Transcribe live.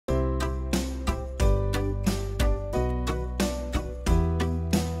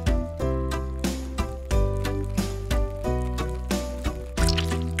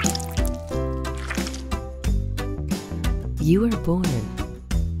You were born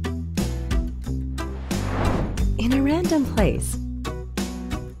in a random place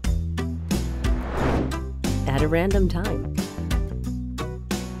at a random time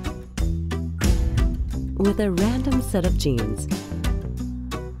with a random set of genes.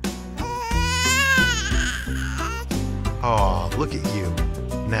 Aw, look at you.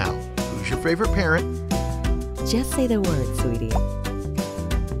 Now, who's your favorite parent? Just say the word, sweetie.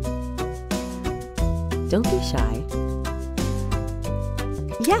 Don't be shy.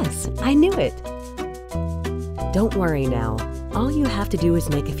 Yes, I knew it. Don't worry now. All you have to do is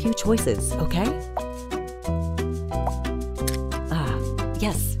make a few choices, okay? Ah,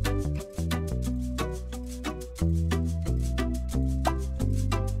 yes.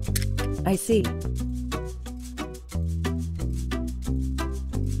 I see.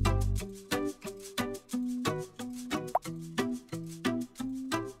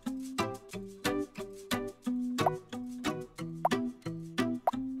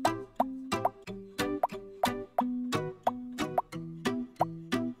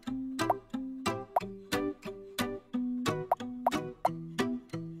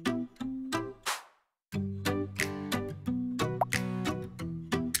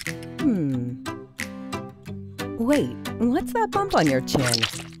 Wait, what's that bump on your chin?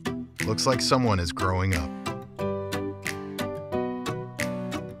 Looks like someone is growing up.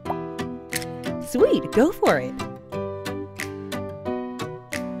 Sweet, go for it.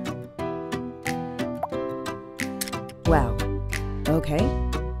 Wow. Okay.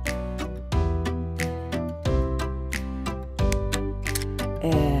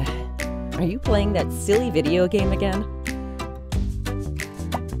 Are you playing that silly video game again?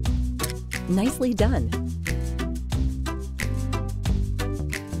 Nicely done.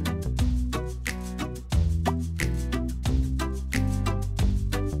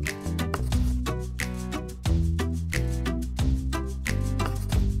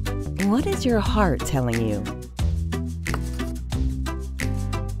 What is your heart telling you?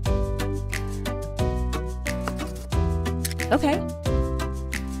 Okay.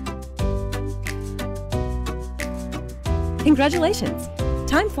 Congratulations!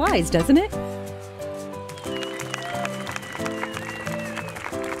 Time flies, doesn't it?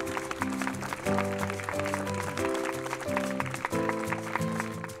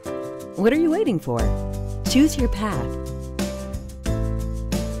 What are you waiting for? Choose your path.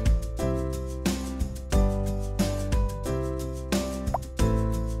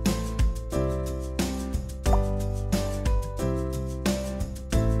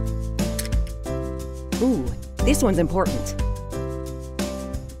 Ooh, this one's important.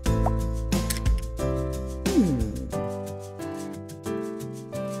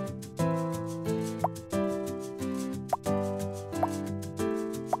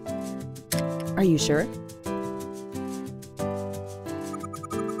 Are you sure?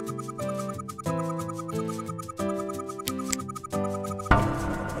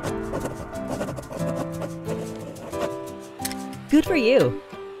 Good for you.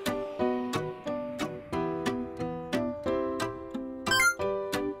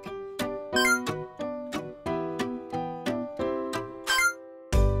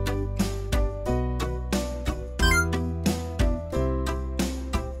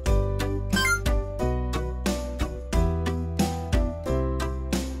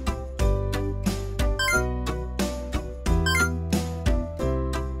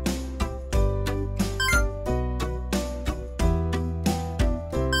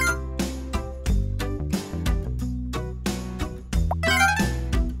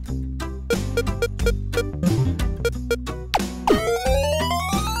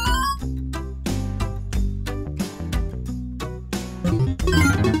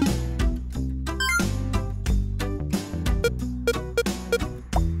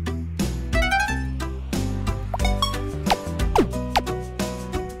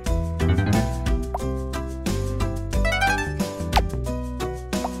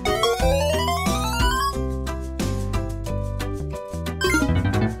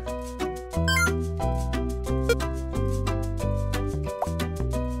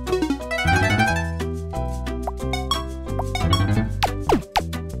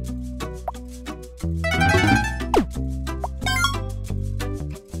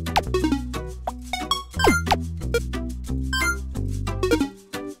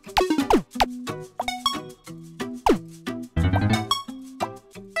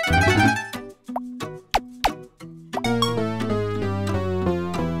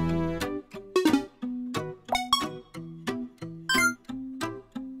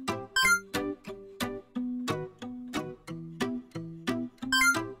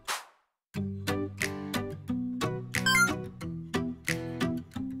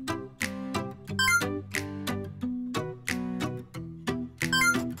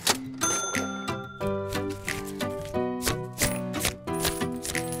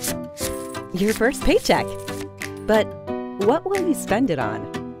 Your first paycheck. But what will you spend it on?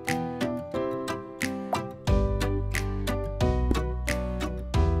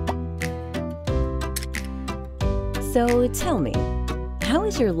 So tell me, how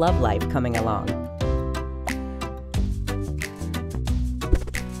is your love life coming along?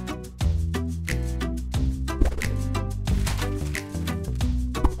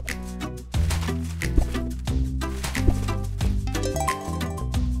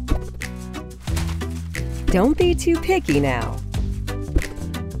 Don't be too picky now.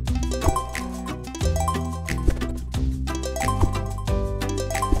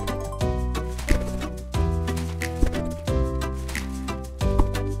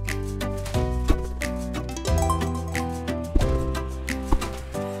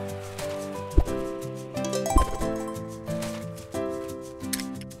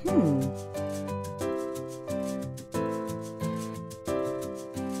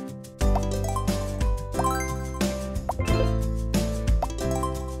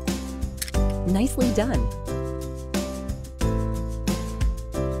 Nicely done.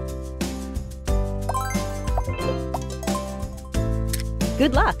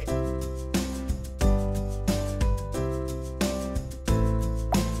 Good luck.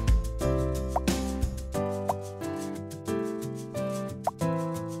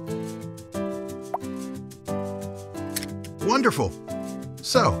 Wonderful.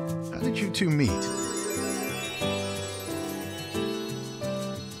 So, how did you two meet?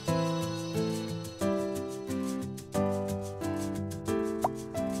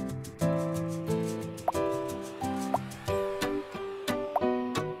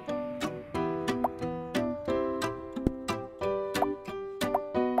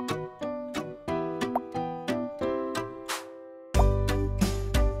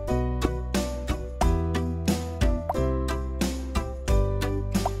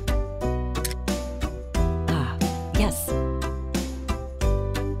 Yes.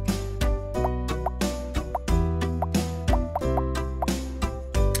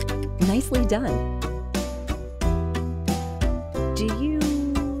 Nicely done. Do you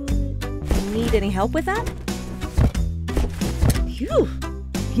need any help with that? Phew!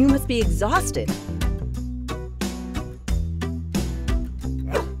 You must be exhausted.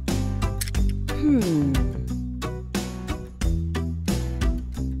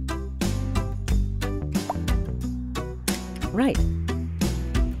 Right.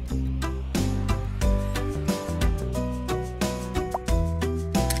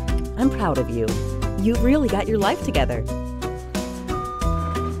 I'm proud of you. You've really got your life together.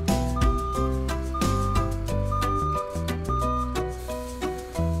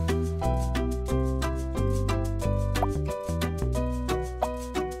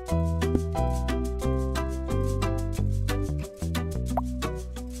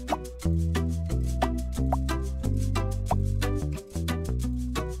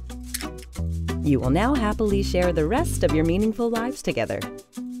 You will now happily share the rest of your meaningful lives together.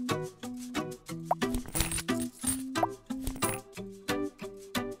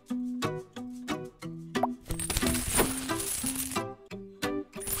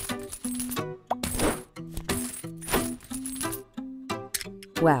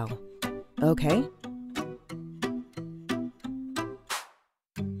 Wow. Okay.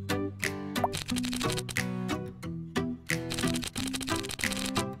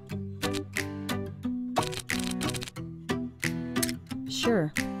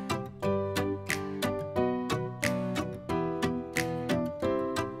 Sure.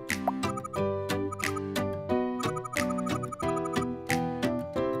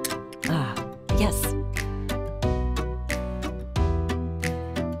 Ah, yes.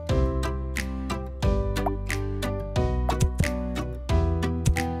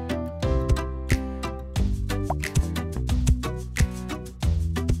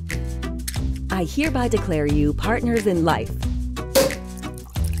 I hereby declare you partners in life.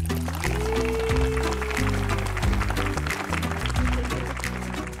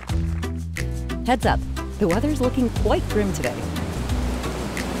 Heads up, the weather's looking quite grim today.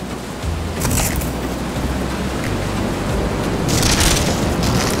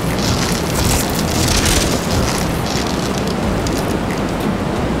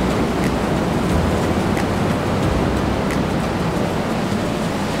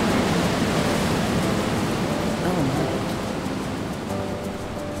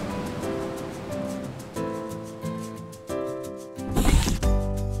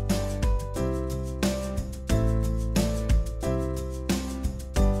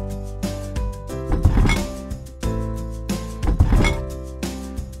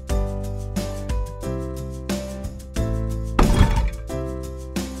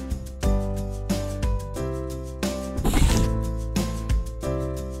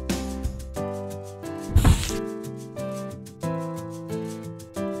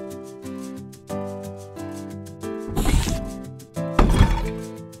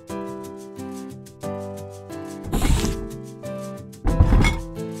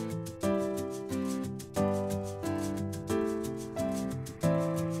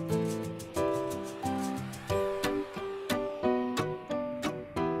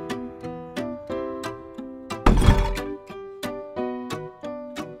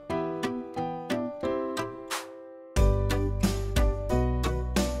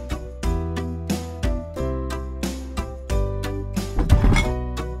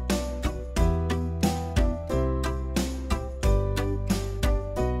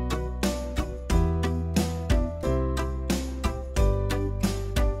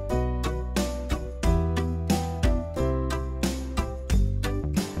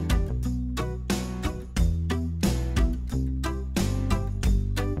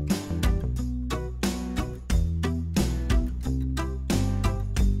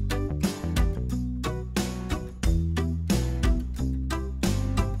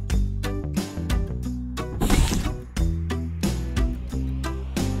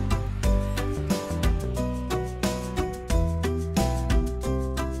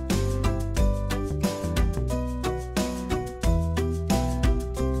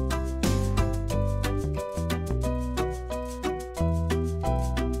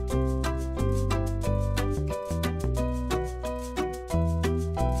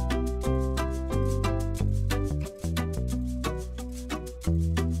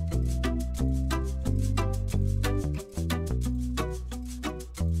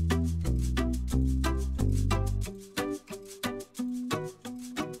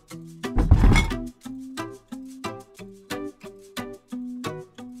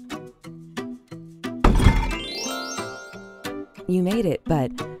 You made it,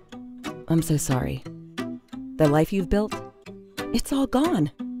 but I'm so sorry. The life you've built, it's all gone.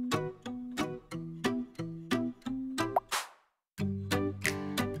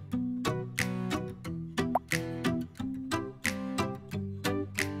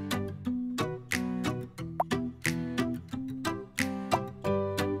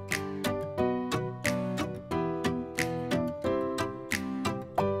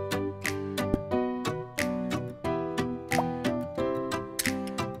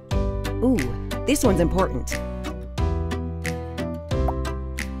 Ooh, this one's important.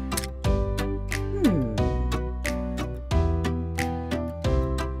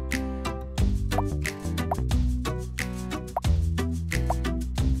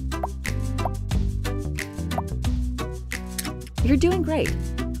 You're doing great.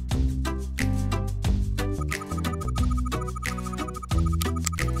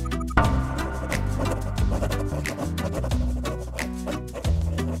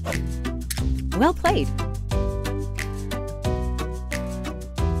 Well played.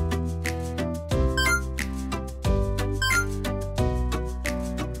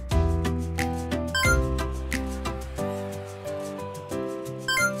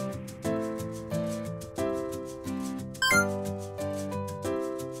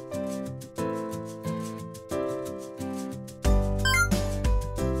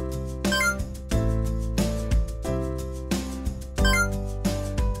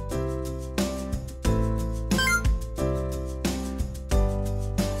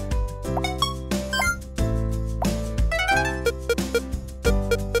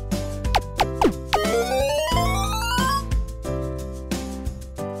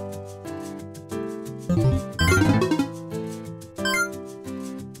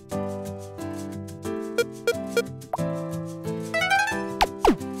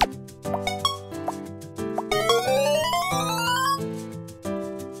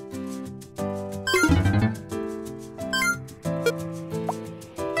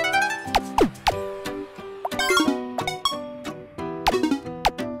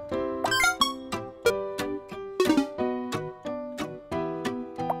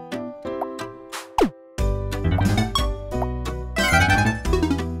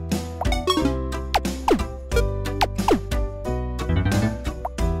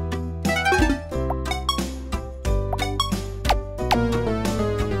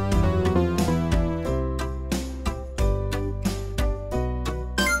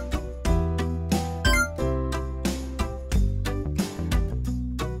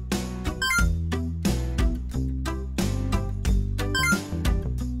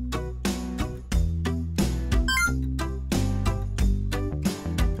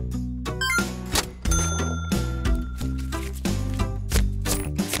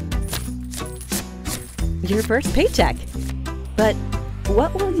 Your first paycheck. But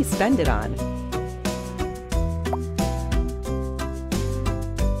what will you spend it on?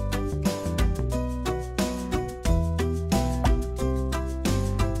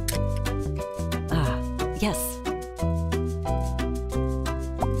 Ah, yes.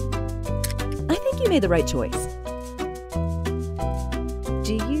 I think you made the right choice.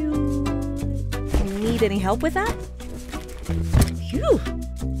 Do you need any help with that? Phew!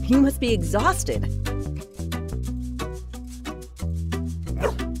 You must be exhausted.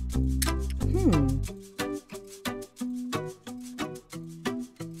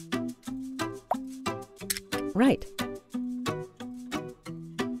 Right.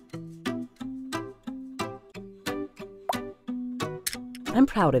 I'm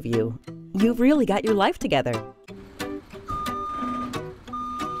proud of you. You've really got your life together.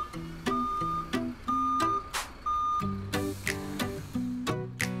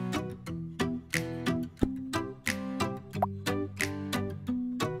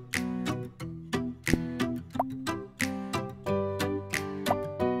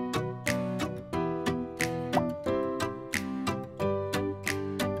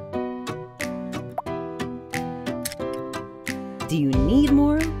 Do you need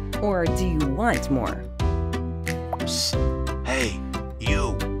more, or do you want more? Psst. Hey,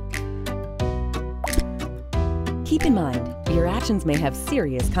 you! Keep in mind, your actions may have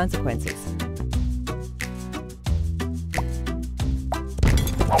serious consequences.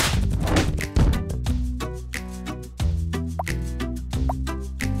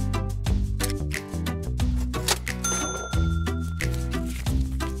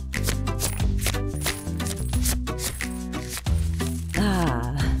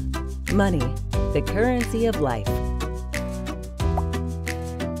 Money, the currency of life.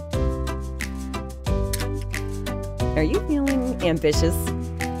 Are you feeling ambitious?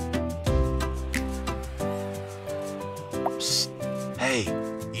 Psst. Hey,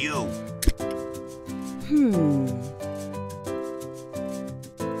 you.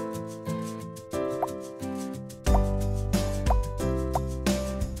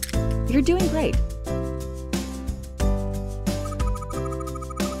 You're doing great.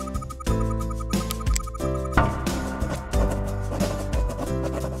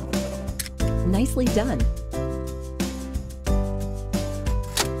 Nicely done.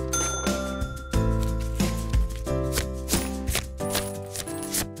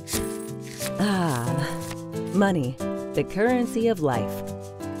 Money, the currency of life.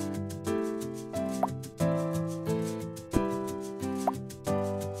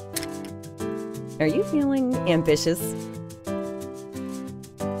 Are you feeling ambitious?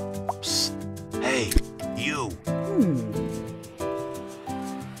 Psst. Hey, you.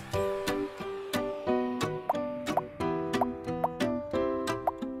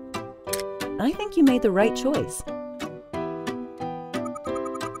 I think you made the right choice.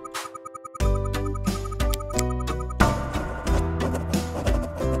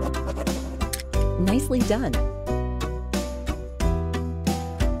 Nicely done.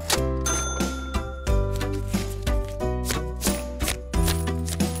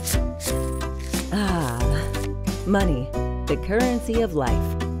 Money, the currency of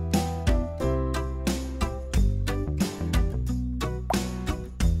life.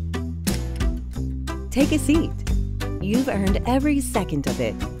 Take a seat. You've earned every second of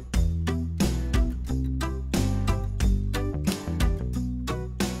it.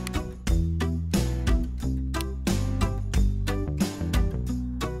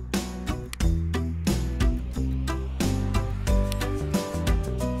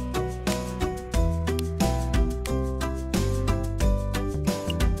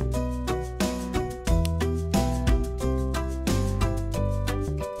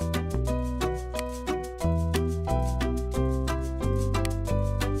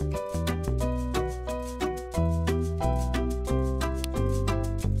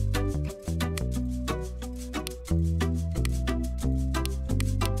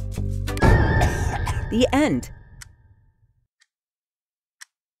 The end.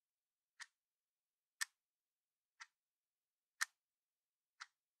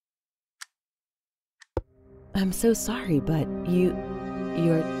 I'm so sorry, but you're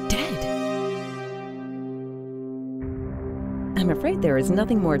dead. I'm afraid there is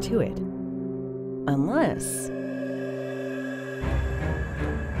nothing more to it. Unless...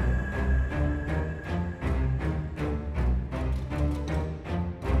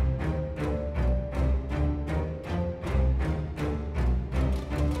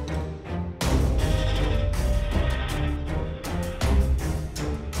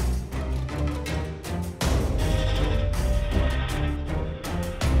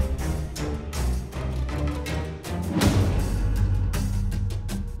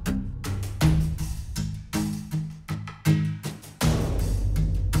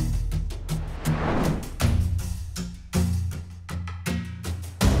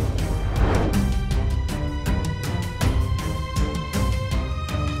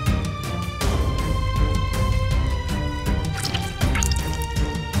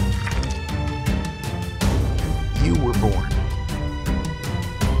 You were born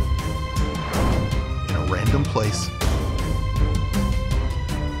in a random place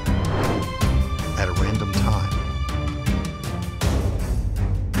at a random time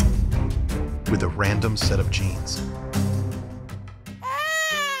with a random set of genes.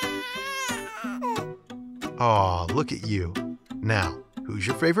 Aw, look at you. Now, who's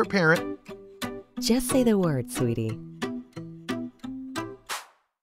your favorite parent? Just say the word, sweetie.